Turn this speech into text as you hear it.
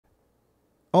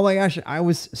Oh my gosh, I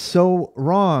was so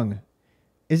wrong.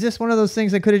 Is this one of those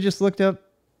things I could have just looked up?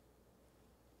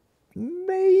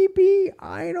 Maybe.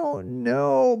 I don't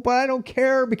know. But I don't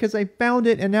care because I found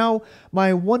it. And now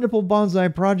my wonderful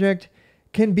bonsai project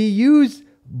can be used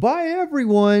by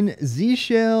everyone, Z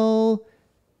Shell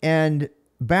and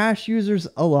Bash users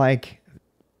alike.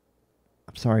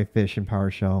 I'm sorry, Fish and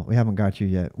PowerShell. We haven't got you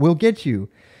yet. We'll get you.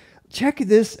 Check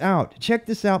this out. Check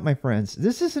this out, my friends.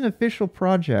 This is an official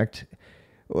project.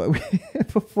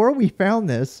 Before we found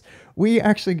this, we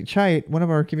actually, Chait, one of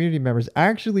our community members,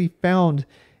 actually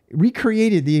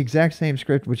recreated the exact same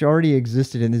script which already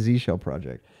existed in the Z Shell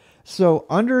project. So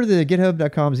under the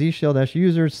github.com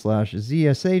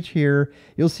zshell-user/ZSH here,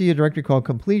 you'll see a directory called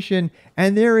completion,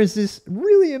 and there is this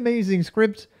really amazing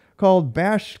script called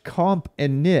bash comp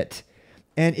init.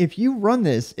 And if you run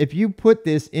this, if you put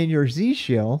this in your Z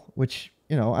Shell, which,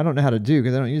 I don't know how to do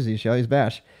because I don't use Z Shell, I use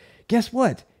bash, guess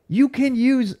what? You can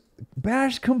use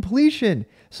bash completion.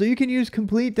 So you can use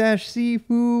complete-c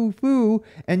foo,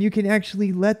 and you can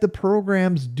actually let the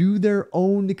programs do their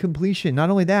own completion. Not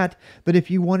only that, but if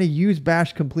you want to use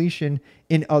bash completion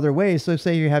in other ways, so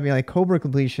say you're having like Cobra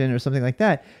completion or something like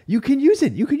that, you can use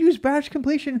it. You can use bash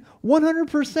completion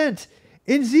 100%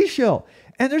 in Z Shell.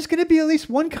 And there's going to be at least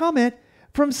one comment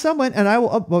from someone, and I will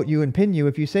upvote you and pin you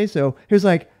if you say so. Here's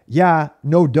like, yeah,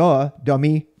 no duh,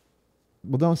 dummy.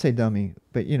 Well, don't say dummy,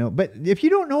 but but if you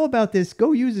don't know about this,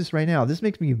 go use this right now. This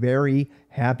makes me very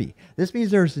happy. This means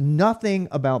there's nothing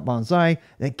about bonsai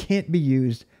that can't be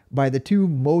used by the two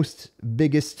most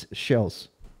biggest shells.